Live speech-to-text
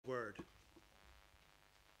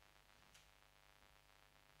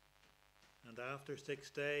And after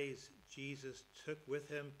 6 days, Jesus took with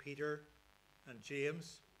him Peter and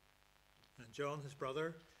James and John his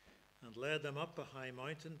brother, and led them up a high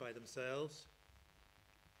mountain by themselves.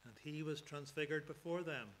 And he was transfigured before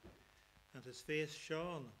them, and his face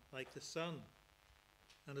shone like the sun,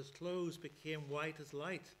 and his clothes became white as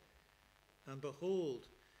light. And behold,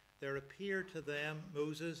 there appeared to them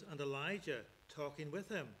Moses and Elijah talking with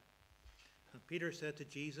him. And Peter said to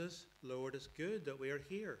Jesus, Lord, it's good that we are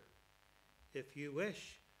here. If you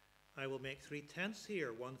wish, I will make 3 tents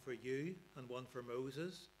here, one for you, and one for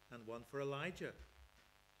Moses, and one for Elijah.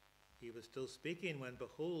 He was still speaking when,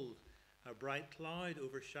 behold, a bright cloud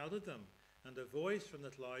overshadowed them, and a voice from the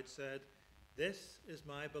cloud said, This is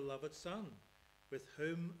my beloved Son, with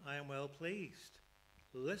whom I am well pleased.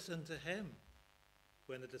 Listen to him.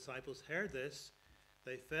 When the disciples heard this,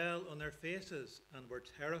 they fell on their faces and were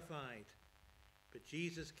terrified. But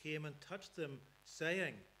Jesus came and touched them,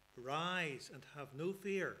 saying, Rise and have no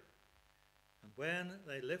fear. And when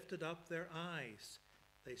they lifted up their eyes,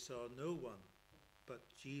 they saw no one but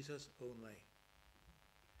Jesus only.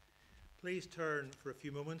 Please turn for a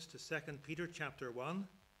few moments to 2 Peter chapter 1,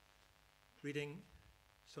 reading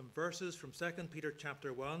some verses from 2 Peter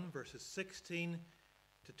chapter 1, verses 16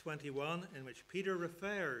 to 21, in which Peter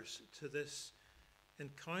refers to this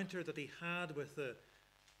encounter that he had with the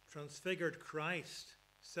transfigured Christ.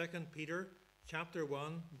 2 Peter chapter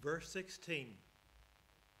 1, verse 16.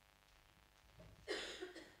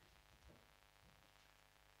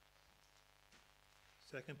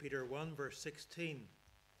 Second Peter 1, verse 16.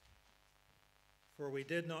 For we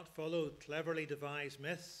did not follow cleverly devised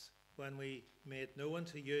myths when we made known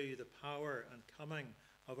to you the power and coming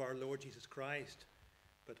of our Lord Jesus Christ,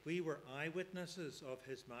 but we were eyewitnesses of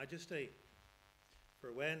his majesty.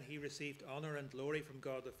 For when he received honor and glory from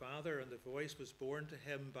God the Father, and the voice was borne to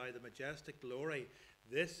him by the majestic glory,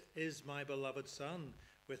 This is my beloved Son,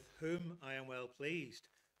 with whom I am well pleased,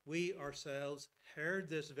 we ourselves heard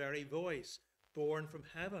this very voice, born from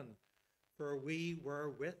heaven, for we were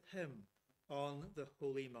with him on the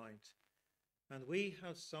holy mount. And we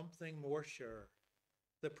have something more sure,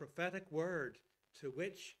 the prophetic word, to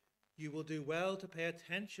which you will do well to pay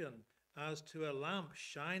attention as to a lamp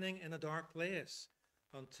shining in a dark place,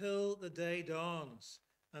 until the day dawns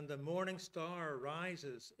and the morning star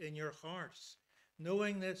rises in your hearts,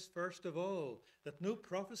 knowing this first of all, that no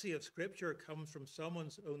prophecy of Scripture comes from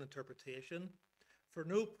someone's own interpretation, for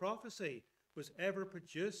no prophecy was ever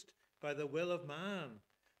produced by the will of man,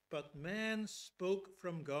 but men spoke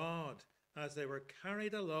from God as they were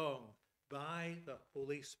carried along by the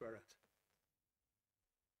Holy Spirit.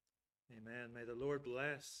 Amen. May the Lord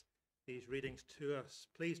bless these readings to us.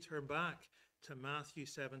 Please turn back to Matthew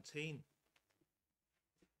 17.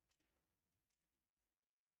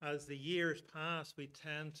 As the years pass, we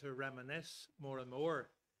tend to reminisce more and more.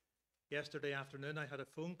 Yesterday afternoon, I had a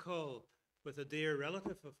phone call with a dear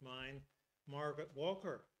relative of mine, Margaret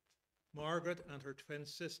Walker. Margaret and her twin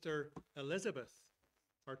sister, Elizabeth,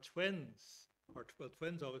 are twins.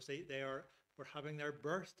 Twins, obviously. Were having their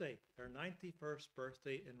birthday, their 91st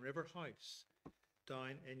birthday in Riverhouse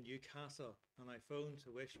down in Newcastle. And I phoned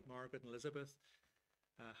to wish Margaret and Elizabeth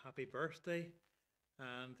a happy birthday.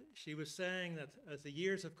 And she was saying that as the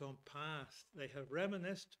years have gone past, they have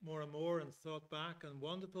reminisced more and more and thought back on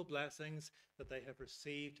wonderful blessings that they have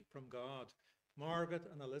received from God. Margaret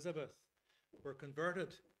and Elizabeth were converted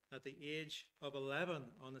at the age of 11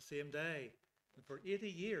 on the same day. And for 80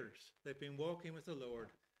 years, they've been walking with the Lord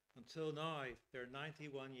until now they're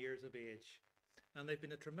 91 years of age. And they've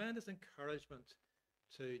been a tremendous encouragement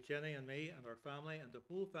to Jenny and me and our family and the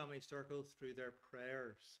whole family circle through their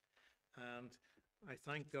prayers. And I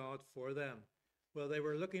thank God for them. Well, they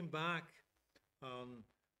were looking back on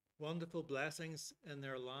wonderful blessings in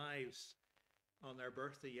their lives on their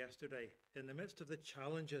birthday yesterday, in the midst of the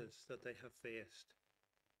challenges that they have faced.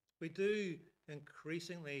 We do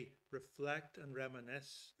increasingly reflect and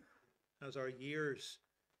reminisce as our years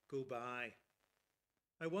go by.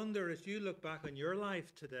 I wonder, as you look back on your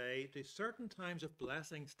life today, do certain times of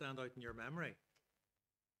blessing stand out in your memory?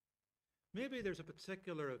 Maybe there's a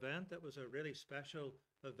particular event that was a really special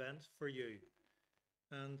event for you,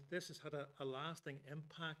 and this has had a lasting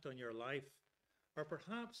impact on your life. Or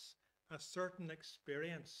perhaps a certain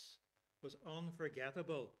experience was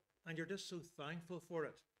unforgettable, and you're just so thankful for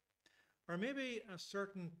it. Or maybe a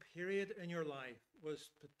certain period in your life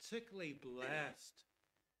was particularly blessed,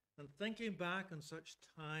 and thinking back on such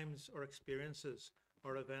times or experiences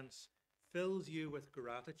or events fills you with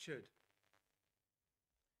gratitude.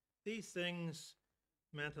 These things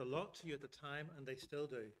meant a lot to you at the time, and they still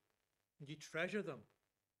do. And you treasure them,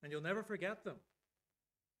 and you'll never forget them.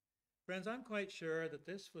 Friends, I'm quite sure that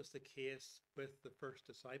this was the case with the first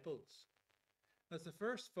disciples. As the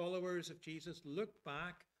first followers of Jesus looked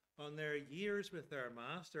back on their years with their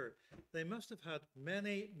master, they must have had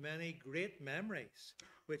many, many great memories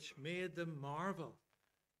which made them marvel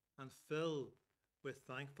and fill with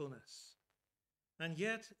thankfulness. And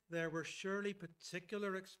yet there were surely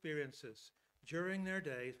particular experiences during their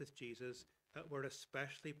days with Jesus that were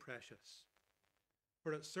especially precious.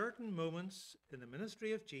 For at certain moments in the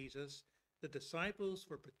ministry of Jesus, the disciples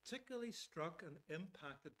were particularly struck and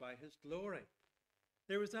impacted by his glory.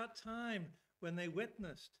 There was that time when they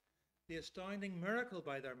witnessed the astounding miracle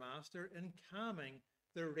by their master in calming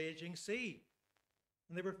the raging sea.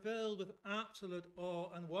 And they were filled with absolute awe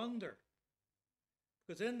and wonder.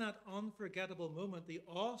 Because in that unforgettable moment, the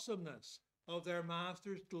awesomeness of their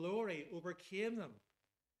master's glory overcame them.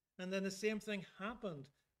 And then the same thing happened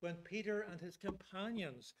when Peter and his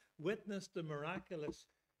companions witnessed the miraculous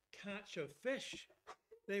catch of fish.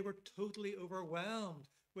 They were totally overwhelmed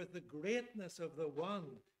with the greatness of the one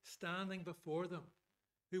standing before them,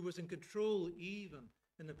 who was in control even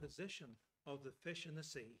in the position of the fish in the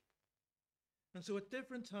sea. And so at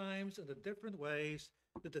different times and in different ways,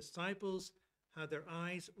 the disciples had their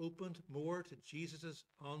eyes opened more to Jesus'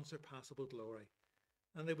 unsurpassable glory.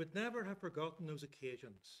 And they would never have forgotten those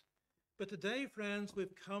occasions. But today, friends,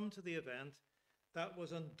 we've come to the event that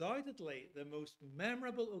was undoubtedly the most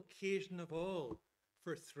memorable occasion of all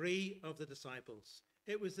for three of the disciples.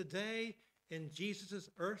 It was the day in Jesus'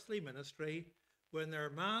 earthly ministry when their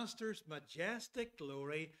master's majestic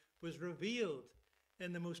glory was revealed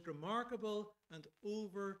in the most remarkable and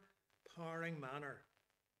overpowering manner.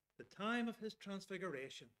 The time of his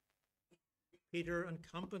transfiguration. Peter and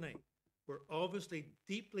company were obviously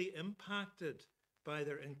deeply impacted by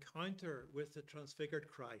their encounter with the transfigured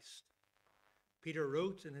Christ. Peter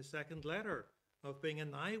wrote in his second letter of being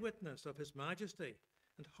an eyewitness of his majesty,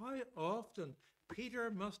 and how often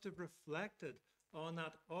Peter must have reflected on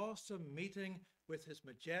that awesome meeting with his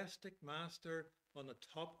majestic master on the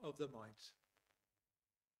top of the mount.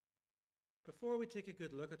 Before we take a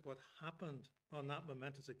good look at what happened on that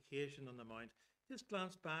momentous occasion on the mount, just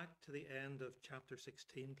glance back to the end of chapter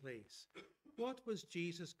 16, please. What was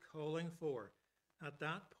Jesus calling for at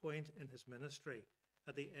that point in his ministry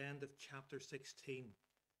at the end of chapter 16?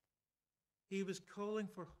 He was calling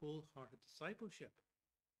for wholehearted discipleship.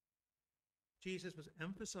 Jesus was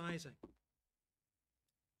emphasizing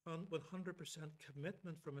on 100%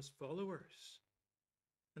 commitment from his followers.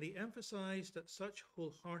 And he emphasized that such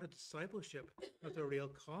wholehearted discipleship has a real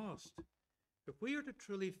cost. If we are to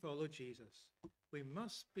truly follow Jesus, we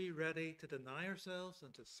must be ready to deny ourselves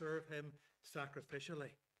and to serve him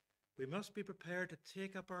sacrificially. We must be prepared to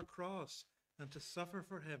take up our cross and to suffer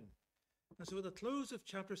for him. And so at the close of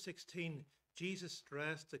chapter 16, Jesus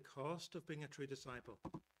stressed the cost of being a true disciple.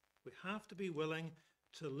 We have to be willing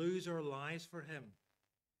to lose our lives for him.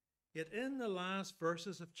 Yet in the last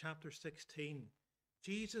verses of chapter 16,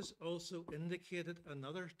 Jesus also indicated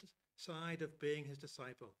another side of being his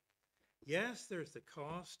disciple. Yes, there's the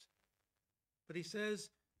cost, but he says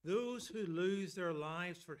those who lose their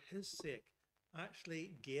lives for his sake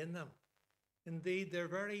actually gain them. Indeed, their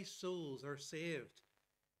very souls are saved.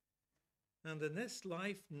 And in this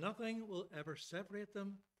life, nothing will ever separate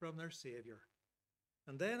them from their Savior.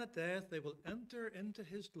 And then at death, they will enter into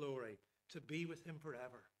his glory to be with him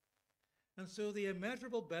forever. And so the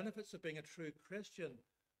immeasurable benefits of being a true Christian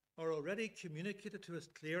are already communicated to us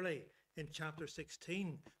clearly in chapter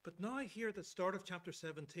 16. But now here at the start of chapter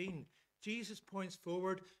 17, Jesus points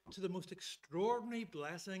forward to the most extraordinary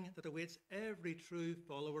blessing that awaits every true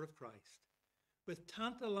follower of Christ. With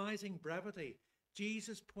tantalizing brevity,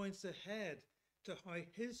 Jesus points ahead to how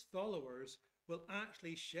his followers will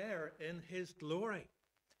actually share in his glory.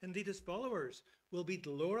 Indeed, his followers will be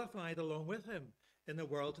glorified along with him in the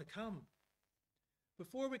world to come.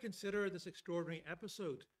 Before we consider this extraordinary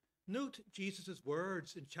episode, note Jesus'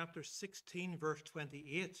 words in chapter 16, verse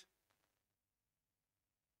 28.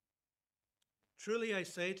 Truly I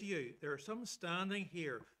say to you, there are some standing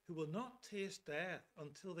here who will not taste death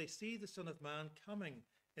until they see the Son of Man coming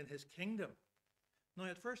in his kingdom. Now,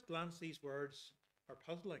 at first glance, these words are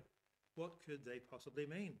puzzling. What could they possibly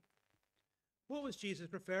mean? What was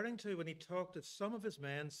Jesus referring to when he talked of some of his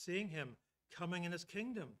men seeing him coming in his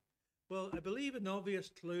kingdom? Well, I believe an obvious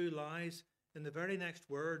clue lies in the very next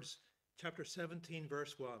words, chapter 17,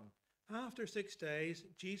 verse 1. After 6 days,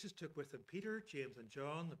 Jesus took with him Peter, James, and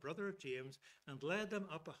John, the brother of James, and led them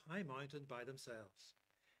up a high mountain by themselves.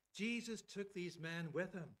 Jesus took these men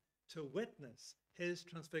with him to witness his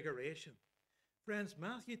transfiguration. Friends,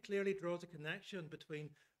 Matthew clearly draws a connection between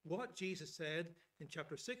what Jesus said in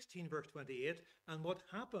chapter 16, verse 28, and what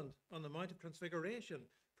happened on the Mount of Transfiguration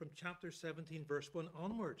from chapter 17, verse 1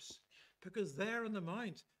 onwards. Because there on the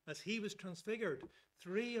Mount, as he was transfigured,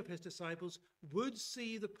 3 of his disciples would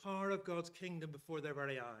see the power of God's kingdom before their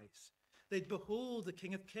very eyes. They'd behold the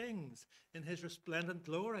King of Kings in his resplendent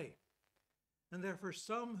glory. And therefore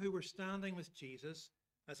some who were standing with Jesus,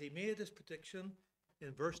 as he made this prediction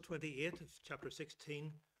in verse 28 of chapter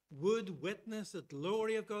 16, would witness the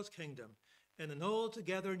glory of God's kingdom in an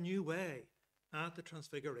altogether new way at the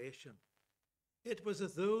Transfiguration. It was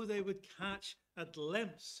as though they would catch a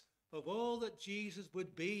glimpse of all that Jesus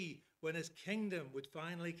would be when his kingdom would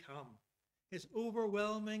finally come. His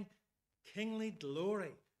overwhelming kingly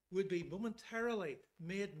glory would be momentarily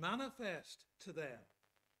made manifest to them.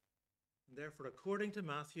 And therefore, according to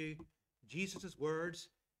Matthew, Jesus' words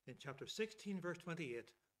in chapter 16, verse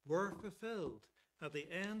 28, were fulfilled at the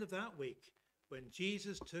end of that week when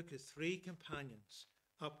Jesus took his 3 companions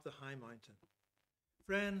up the high mountain.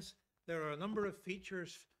 Friends, there are a number of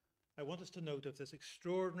features I want us to note of this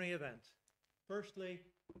extraordinary event. Firstly,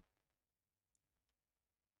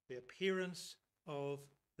 the appearance of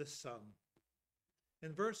the sun.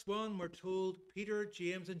 In verse 1, we're told Peter,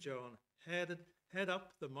 James, and John head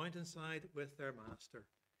up the mountainside with their master.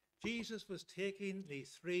 Jesus was taking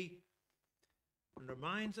these 3 and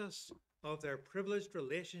reminds us of their privileged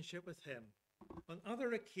relationship with him. On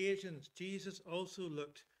other occasions, Jesus also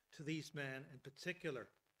looked to these men in particular.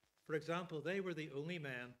 For example, they were the only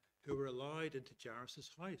men who were allowed into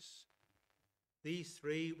Jairus' house. These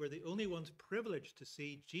 3 were the only ones privileged to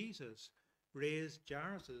see Jesus raise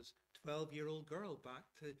Jairus' 12-year-old girl back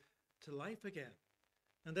to life again.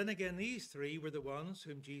 And then again, these 3 were the ones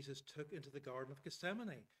whom Jesus took into the Garden of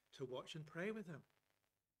Gethsemane to watch and pray with him.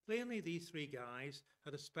 Plainly, these 3 guys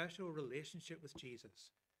had a special relationship with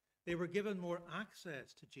Jesus. They were given more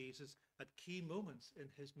access to Jesus at key moments in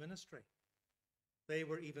his ministry. They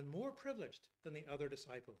were even more privileged than the other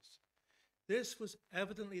disciples. This was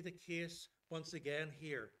evidently the case once again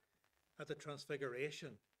here at the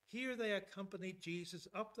Transfiguration. Here they accompanied Jesus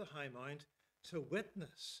up the high mount to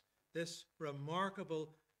witness this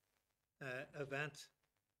remarkable event.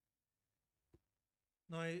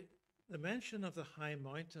 Now, the mention of the high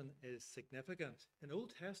mountain is significant. In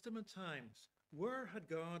Old Testament times, where had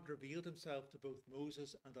God revealed himself to both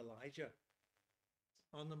Moses and Elijah?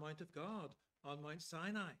 On the Mount of God, on Mount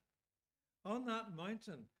Sinai. On that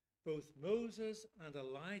mountain, both Moses and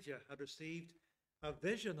Elijah had received a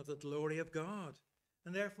vision of the glory of God.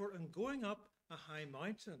 And therefore, in going up a high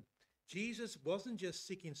mountain, Jesus wasn't just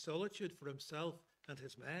seeking solitude for himself and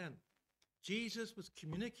his men. Jesus was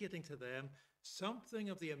communicating to them something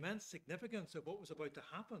of the immense significance of what was about to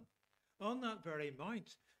happen. On that very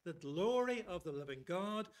mount, the glory of the living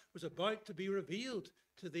God was about to be revealed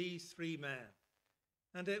to these 3 men.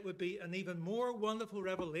 And it would be an even more wonderful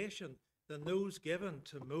revelation than those given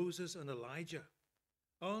to Moses and Elijah.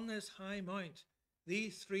 On this high mount,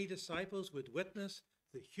 these 3 disciples would witness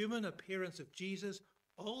the human appearance of Jesus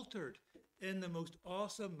altered in the most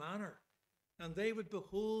awesome manner, and they would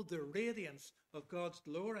behold the radiance of God's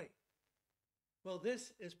glory. Well,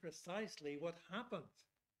 this is precisely what happened.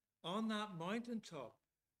 On that mountaintop,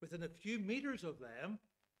 within a few meters of them,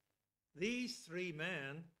 these 3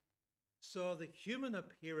 men saw the human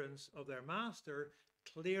appearance of their master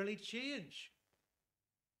clearly change.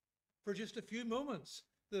 For just a few moments,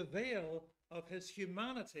 the veil of his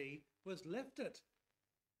humanity was lifted,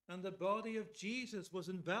 and the body of Jesus was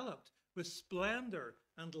enveloped with splendor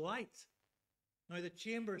and light. Now, the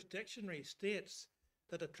Chambers Dictionary states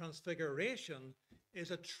that a transfiguration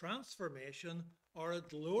is a transformation or a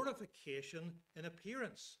glorification in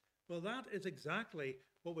appearance. Well, that is exactly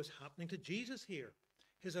what was happening to Jesus here.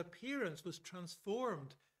 His appearance was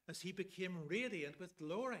transformed as he became radiant with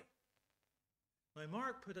glory. Now,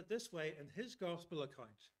 Mark put it this way in his gospel account.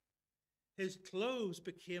 His clothes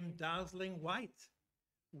became dazzling white,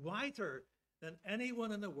 whiter than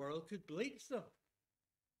anyone in the world could bleach them.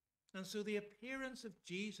 And so the appearance of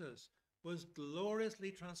Jesus was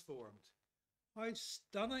gloriously transformed. How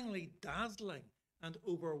stunningly dazzling and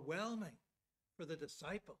overwhelming for the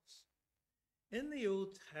disciples. In the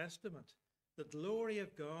Old Testament, the glory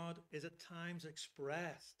of God is at times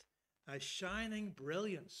expressed as shining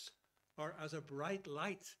brilliance or as a bright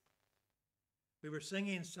light. We were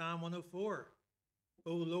singing Psalm 104.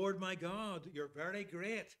 O Lord my God, you're very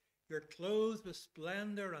great. You're clothed with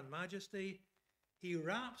splendor and majesty. He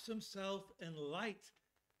wraps himself in light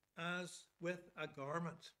as with a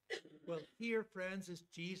garment. Well, here, friends, is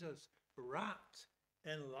Jesus wrapped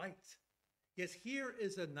in light. Yes, here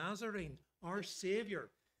is the Nazarene, our Savior,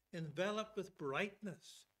 enveloped with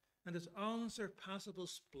brightness, and his unsurpassable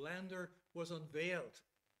splendor was unveiled,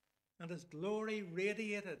 and his glory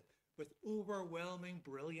radiated with overwhelming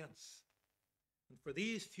brilliance. And for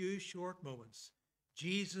these few short moments,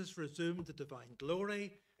 Jesus resumed the divine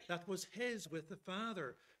glory that was his with the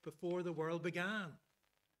Father before the world began.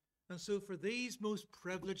 And so for these most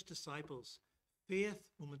privileged disciples, faith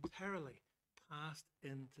momentarily passed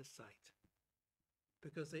into sight,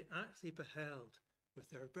 because they actually beheld with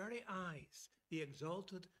their very eyes the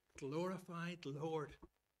exalted, glorified Lord.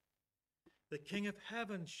 The King of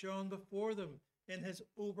heaven shone before them in his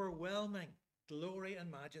overwhelming glory and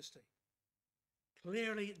majesty.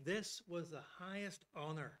 Clearly, this was the highest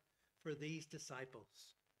honor for these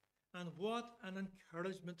disciples. And what an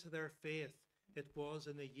encouragement to their faith it was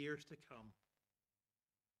in the years to come.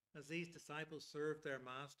 As these disciples served their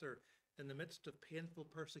master in the midst of painful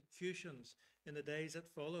persecutions in the days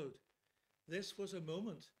that followed, this was a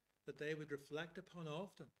moment that they would reflect upon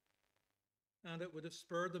often. And it would have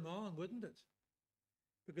spurred them on, wouldn't it?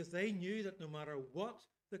 Because they knew that no matter what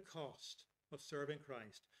the cost of serving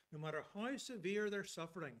Christ, no matter how severe their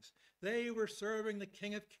sufferings, they were serving the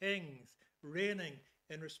King of Kings, reigning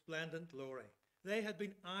in resplendent glory. They had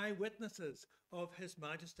been eyewitnesses of his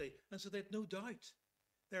majesty, and so they had no doubt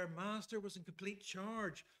their master was in complete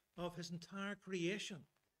charge of his entire creation.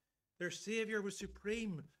 Their Savior was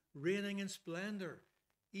supreme, reigning in splendor,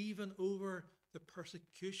 even over the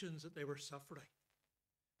persecutions that they were suffering.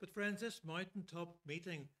 But friends, this mountaintop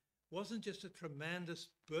meeting wasn't just a tremendous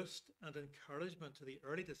boost and encouragement to the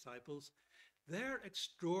early disciples. Their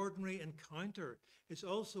extraordinary encounter is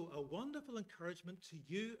also a wonderful encouragement to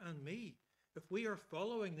you and me if we are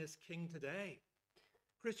following this King today.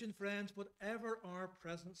 Christian friends, whatever our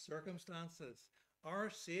present circumstances, our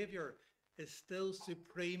Savior is still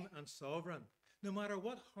supreme and sovereign. No matter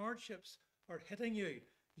what hardships are hitting you,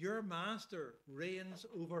 your Master reigns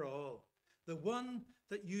over all. The one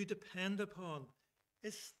that you depend upon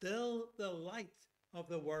is still the light of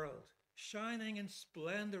the world, shining in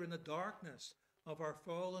splendor in the darkness of our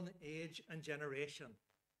fallen age and generation.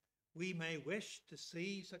 We may wish to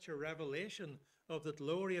see such a revelation of the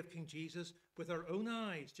glory of King Jesus with our own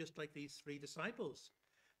eyes, just like these three disciples.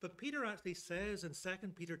 But Peter actually says in 2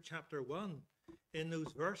 Peter chapter 1, in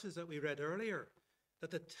those verses that we read earlier,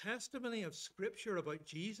 that the testimony of Scripture about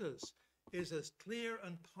Jesus is as clear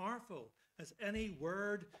and powerful as any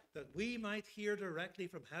word that we might hear directly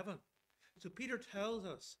from heaven. So Peter tells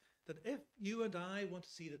us that if you and I want to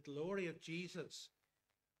see the glory of Jesus,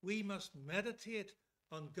 we must meditate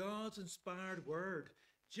on God's inspired word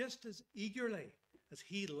just as eagerly as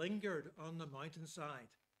he lingered on the mountainside.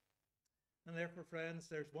 And therefore, friends,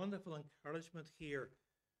 there's wonderful encouragement here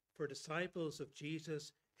for disciples of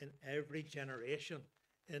Jesus in every generation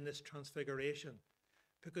in this transfiguration,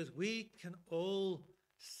 because we can all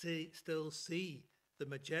still see the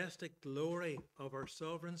majestic glory of our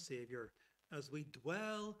sovereign Savior as we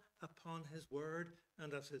dwell upon his word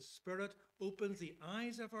and as his Spirit opens the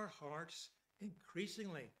eyes of our hearts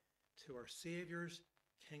increasingly to our Savior's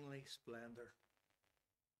kingly splendor.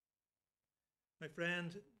 My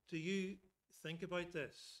friend, do you think about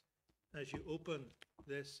this as you open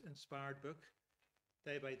this inspired book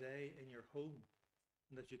day by day in your home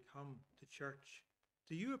and as you come to church?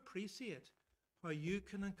 Do you appreciate how you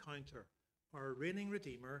can encounter our reigning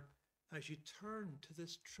Redeemer as you turn to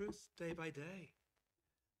this truth day by day?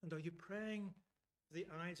 And are you praying for the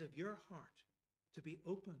eyes of your heart to be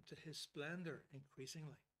open to his splendor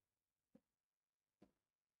increasingly?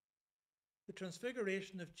 The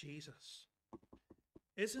transfiguration of Jesus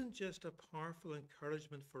isn't just a powerful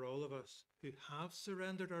encouragement for all of us who have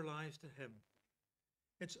surrendered our lives to him.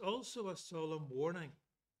 It's also a solemn warning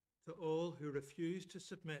to all who refuse to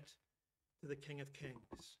submit to the King of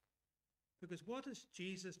Kings. Because what has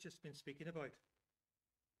Jesus just been speaking about?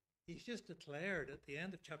 He's just declared at the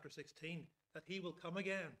end of chapter 16 that he will come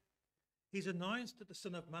again. He's announced that the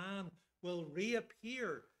Son of Man will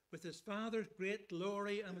reappear with his Father's great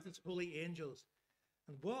glory and with his holy angels.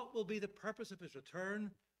 And what will be the purpose of his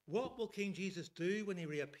return? What will King Jesus do when he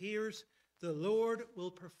reappears? The Lord will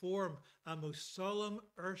perform a most solemn,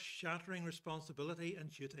 earth-shattering responsibility and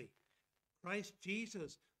duty. Christ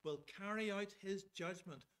Jesus will carry out his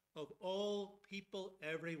judgment of all people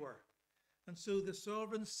everywhere. And so the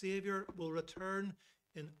sovereign Savior will return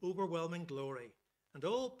in overwhelming glory, and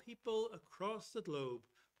all people across the globe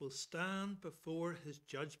will stand before his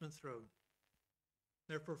judgment throne.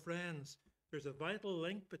 Therefore, friends, there's a vital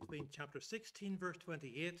link between chapter 16, verse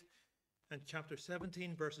 28, and chapter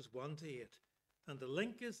 17, verses 1 to 8. And the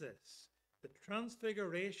link is this: the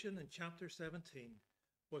transfiguration in chapter 17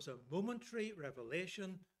 was a momentary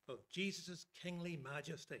revelation of Jesus' kingly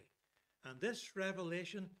majesty. And this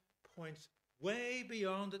revelation points way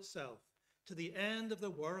beyond itself to the end of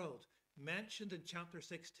the world mentioned in chapter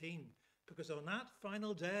 16, because on that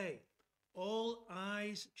final day, all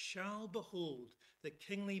eyes shall behold the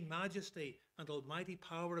kingly majesty and almighty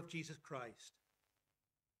power of Jesus Christ.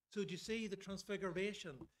 So do you see, the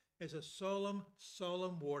Transfiguration is a solemn,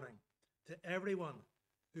 solemn warning to everyone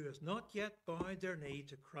who has not yet bowed their knee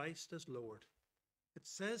to Christ as Lord. It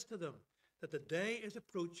says to them that the day is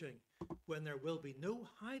approaching when there will be no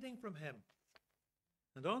hiding from him.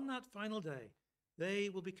 And on that final day, they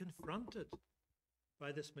will be confronted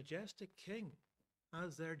by this majestic King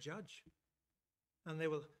as their judge. And they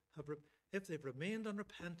will have, if they've remained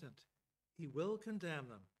unrepentant, he will condemn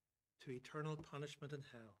them to eternal punishment in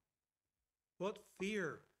hell. What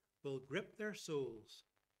fear will grip their souls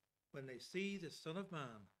when they see the Son of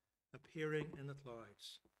Man appearing in the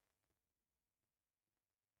clouds?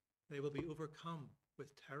 They will be overcome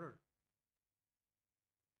with terror,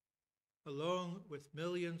 along with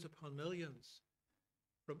millions upon millions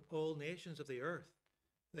from all nations of the earth.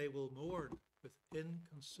 They will mourn with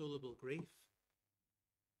inconsolable grief,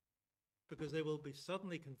 because they will be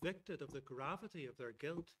suddenly convicted of the gravity of their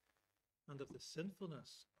guilt and of the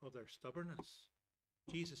sinfulness of their stubbornness.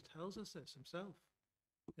 Jesus tells us this himself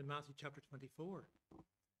in Matthew chapter 24.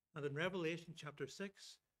 And in Revelation chapter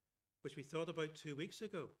 6, which we thought about 2 weeks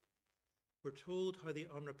ago, we're told how the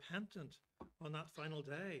unrepentant on that final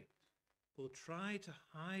day will try to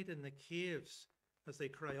hide in the caves as they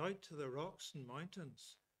cry out to the rocks and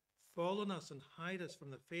mountains, "Fall on us and hide us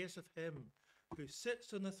from the face of him who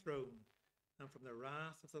sits on the throne and from the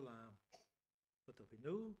wrath of the Lamb." But there'll be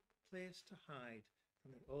no place to hide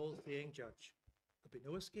from the all-seeing judge. There'll be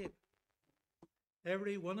no escape.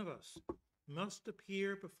 Every one of us must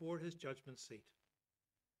appear before his judgment seat.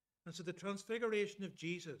 And so the transfiguration of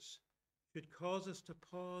Jesus should cause us to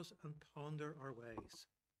pause and ponder our ways.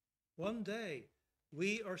 One day,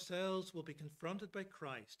 we ourselves will be confronted by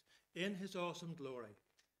Christ in his awesome glory.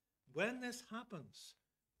 When this happens,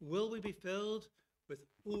 will we be filled with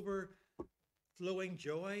overflowing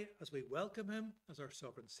joy as we welcome him as our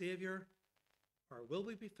sovereign Saviour, or will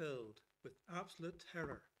we be filled with absolute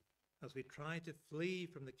terror as we try to flee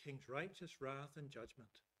from the King's righteous wrath and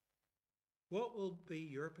judgment? What will be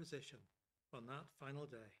your position on that final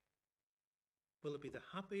day? Will it be the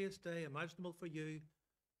happiest day imaginable for you,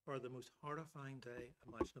 or the most horrifying day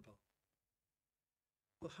imaginable?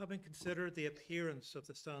 Well, having considered the appearance of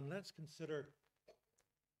the Son, let's consider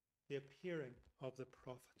the appearing of the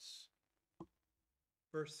prophets.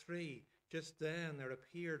 Verse 3, just then there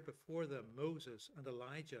appeared before them Moses and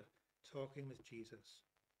Elijah talking with Jesus.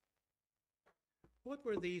 What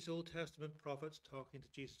were these Old Testament prophets talking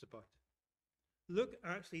to Jesus about? Luke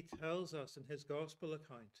actually tells us in his gospel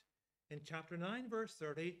account. In chapter 9, verse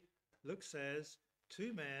 30, Luke says,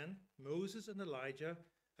 2 men, Moses and Elijah,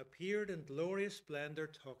 appeared in glorious splendor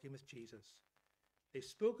talking with Jesus. They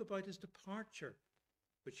spoke about his departure,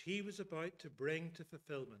 which he was about to bring to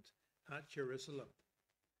fulfillment at Jerusalem.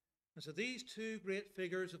 And so these 2 great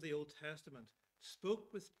figures of the Old Testament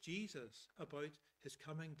spoke with Jesus about his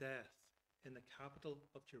coming death in the capital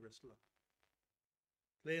of Jerusalem.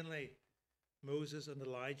 Plainly, Moses and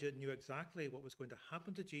Elijah knew exactly what was going to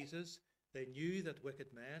happen to Jesus. They knew that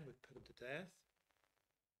wicked men would put him to death.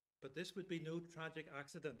 But this would be no tragic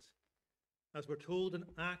accident. As we're told in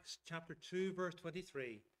Acts chapter 2, verse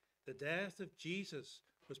 23, the death of Jesus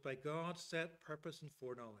was by God's set purpose and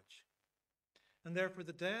foreknowledge. And therefore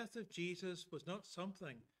the death of Jesus was not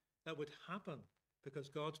something that would happen because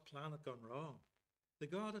God's plan had gone wrong. The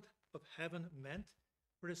God of heaven meant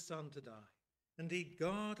for his Son to die. Indeed,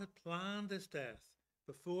 God had planned this death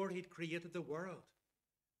before he'd created the world.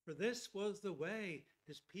 For this was the way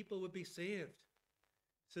his people would be saved.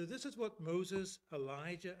 So this is what Moses,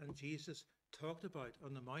 Elijah, and Jesus talked about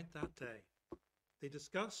on the mount that day. They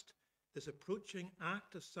discussed this approaching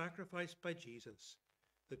act of sacrifice by Jesus,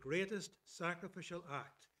 the greatest sacrificial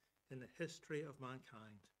act in the history of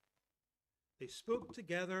mankind. They spoke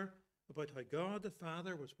together about how God the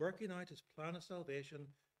Father was working out his plan of salvation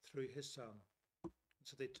through his Son.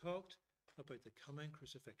 So they talked about the coming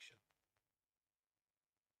crucifixion.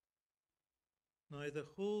 Now, the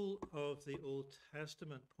whole of the Old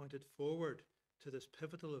Testament pointed forward to this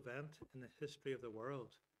pivotal event in the history of the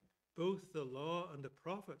world. Both the law and the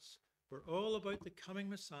prophets were all about the coming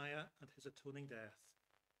Messiah and his atoning death.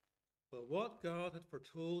 Well, what God had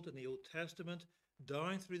foretold in the Old Testament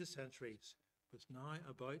down through the centuries was now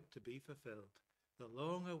about to be fulfilled. The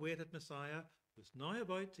long-awaited Messiah was now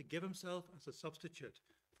about to give himself as a substitute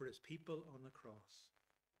for his people on the cross.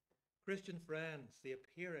 Christian friends, the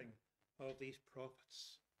appearing of these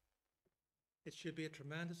prophets. It should be a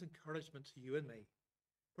tremendous encouragement to you and me,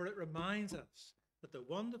 for it reminds us that the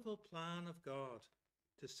wonderful plan of God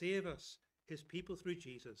to save us, his people through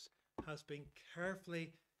Jesus, has been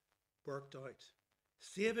carefully worked out.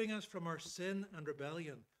 Saving us from our sin and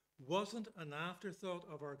rebellion wasn't an afterthought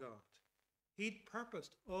of our God. He'd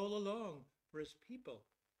purposed all along for his people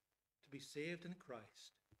to be saved in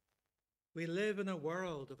Christ. We live in a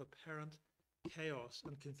world of apparent chaos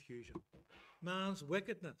and confusion. Man's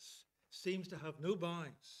wickedness seems to have no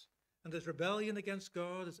bounds, and his rebellion against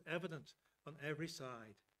God is evident on every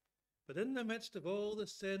side. But in the midst of all the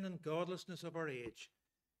sin and godlessness of our age,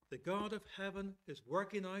 the God of heaven is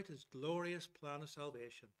working out his glorious plan of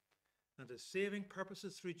salvation, and his saving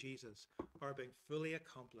purposes through Jesus are being fully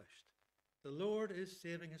accomplished. The Lord is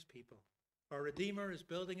saving his people. Our Redeemer is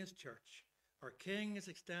building his church. Our King is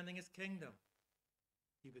extending his kingdom.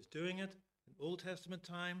 He was doing it in Old Testament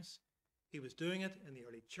times. He was doing it in the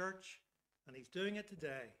early church, and he's doing it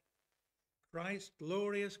today. Christ's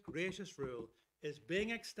glorious, gracious rule is being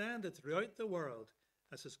extended throughout the world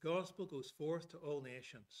as his gospel goes forth to all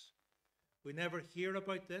nations. We never hear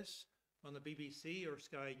about this on the BBC or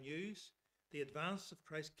Sky News. The advance of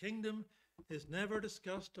Christ's kingdom is never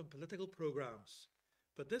discussed on political programs.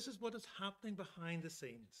 But this is what is happening behind the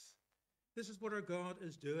scenes. This is what our God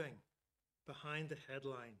is doing behind the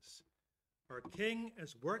headlines. Our King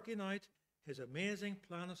is working out his amazing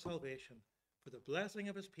plan of salvation for the blessing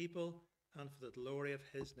of his people and for the glory of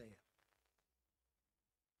his name.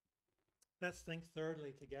 Let's think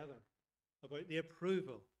thirdly together about the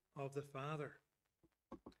approval of the Father.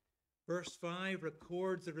 Verse 5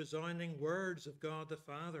 records the resounding words of God the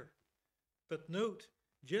Father. But note,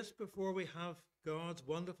 just before we have God's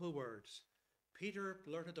wonderful words, Peter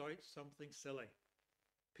blurted out something silly.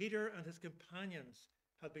 Peter and his companions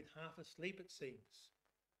had been half asleep, it seems.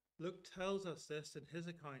 Luke tells us this in his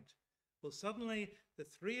account. Well, suddenly the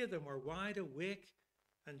three of them were wide awake,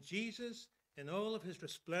 and Jesus, in all of his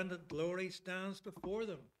resplendent glory, stands before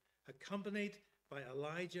them, accompanied by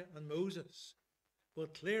Elijah and Moses. Well,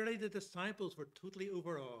 clearly the disciples were totally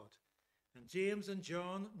overawed, and James and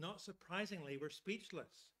John, not surprisingly, were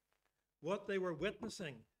speechless. What they were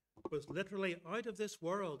witnessing was literally out of this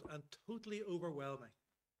world and totally overwhelming.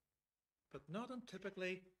 But not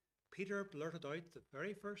untypically, Peter blurted out the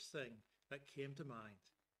very first thing that came to mind.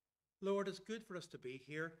 Lord, it's good for us to be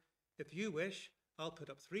here. If you wish, I'll put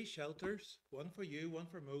up 3 shelters, one for you, one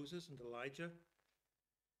for Moses and Elijah.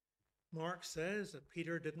 Mark says that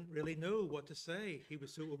Peter didn't really know what to say. He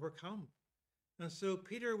was so overcome. And so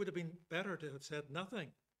Peter would have been better to have said nothing,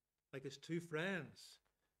 like his 2 friends.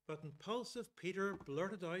 But impulsive Peter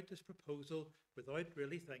blurted out this proposal without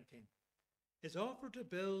really thinking. His offer to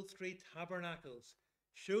build 3 tabernacles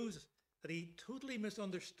shows that he totally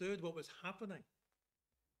misunderstood what was happening.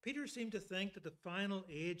 Peter seemed to think that the final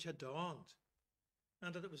age had dawned,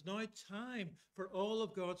 and that it was now time for all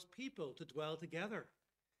of God's people to dwell together.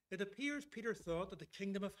 It appears Peter thought that the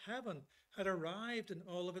kingdom of heaven had arrived in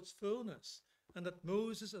all of its fullness, and that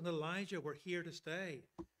Moses and Elijah were here to stay.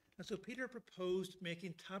 And so Peter proposed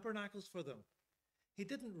making tabernacles for them. He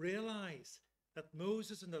didn't realize that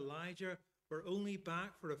Moses and Elijah were only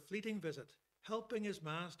back for a fleeting visit, helping his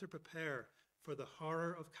master prepare for the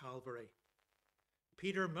horror of Calvary.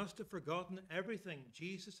 Peter must have forgotten everything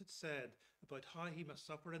Jesus had said about how he must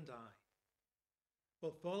suffer and die.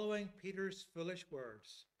 Well, following Peter's foolish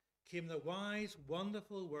words came the wise,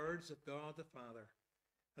 wonderful words of God the Father.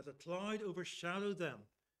 As a cloud overshadowed them,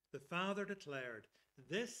 the Father declared,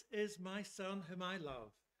 "This is my Son whom I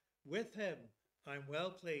love. With him I'm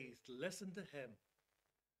well pleased. Listen to him."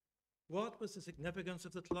 What was the significance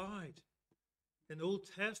of the cloud? In Old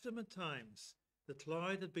Testament times, the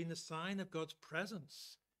cloud had been the sign of God's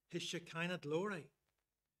presence, his Shekinah glory.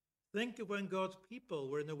 Think of when God's people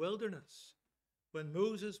were in the wilderness. When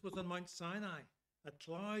Moses was on Mount Sinai, a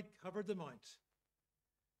cloud covered the mount.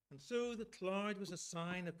 And so the cloud was a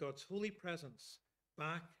sign of God's holy presence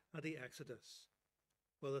back at the Exodus.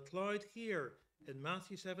 Well, the cloud here in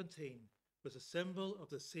Matthew 17 was a symbol of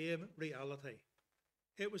the same reality.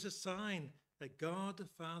 It was a sign that God the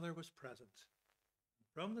Father was present.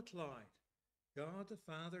 From the cloud, God the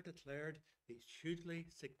Father declared these hugely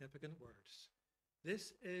significant words.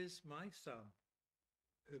 "This is my Son,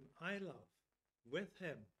 whom I love. With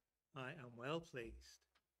him I am well pleased."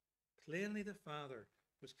 Plainly the Father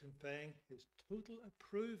was conveying his total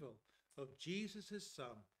approval of Jesus, his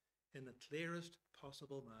Son, in the clearest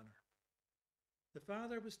possible manner. The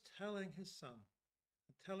Father was telling his Son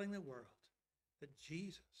and telling the world that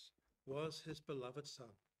Jesus was his beloved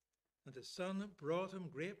Son. and his Son brought him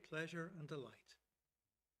great pleasure and delight.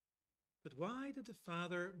 But why did the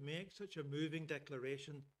Father make such a moving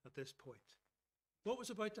declaration at this point? What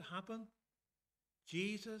was about to happen?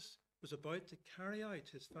 Jesus was about to carry out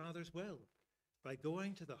his Father's will by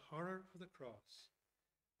going to the horror of the cross.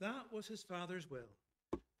 That was his Father's will,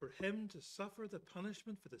 for him to suffer the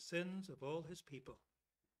punishment for the sins of all his people.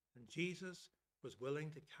 And Jesus was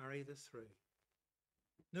willing to carry this through.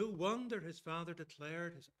 No wonder his Father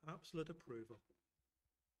declared his absolute approval.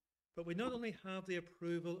 But we not only have the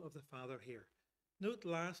approval of the Father here. Note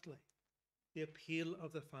lastly, the appeal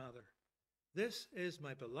of the Father. This is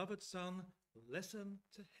my beloved Son, listen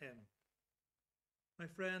to him. My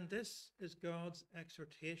friend, this is God's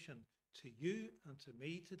exhortation to you and to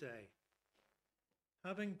me today.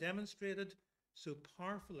 Having demonstrated so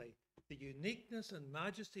powerfully the uniqueness and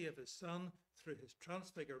majesty of his Son through his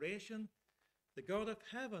transfiguration, the God of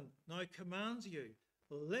heaven now commands you,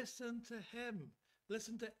 listen to him.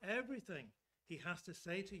 Listen to everything he has to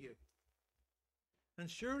say to you. And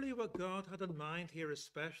surely what God had in mind here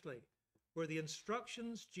especially were the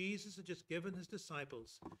instructions Jesus had just given his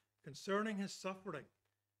disciples concerning his suffering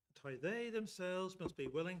and how they themselves must be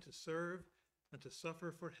willing to serve and to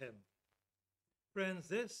suffer for him. Friends,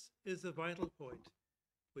 this is the vital point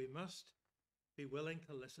we must be willing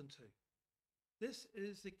to listen to. This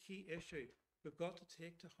is the key issue we've got to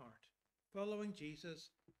take to heart. Following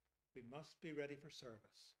Jesus, we must be ready for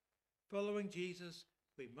service. Following Jesus,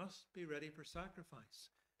 we must be ready for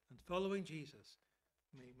sacrifice. And following Jesus,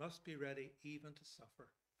 we must be ready even to suffer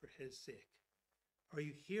for his sake. Are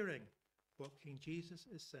you hearing what King Jesus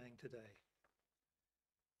is saying today?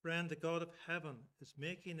 Friend, the God of heaven is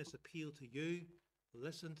making this appeal to you.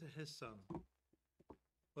 Listen to his Son.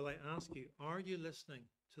 Well, I ask you, are you listening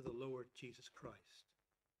to the Lord Jesus Christ?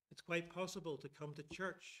 It's quite possible to come to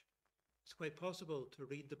church. It's quite possible to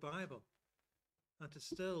read the Bible and to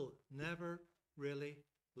still never really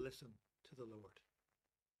listen to the Lord.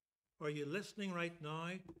 Are you listening right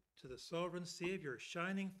now to the sovereign Saviour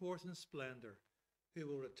shining forth in splendour, who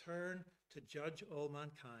will return to judge all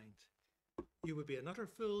mankind? You would be an utter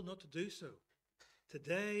fool not to do so.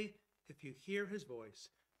 Today, if you hear his voice,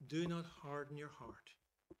 do not harden your heart.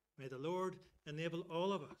 May the Lord enable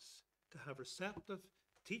all of us to have receptive,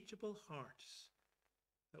 teachable hearts,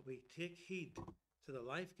 that we take heed to the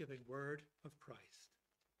life-giving word of Christ.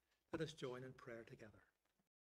 Let us join in prayer together.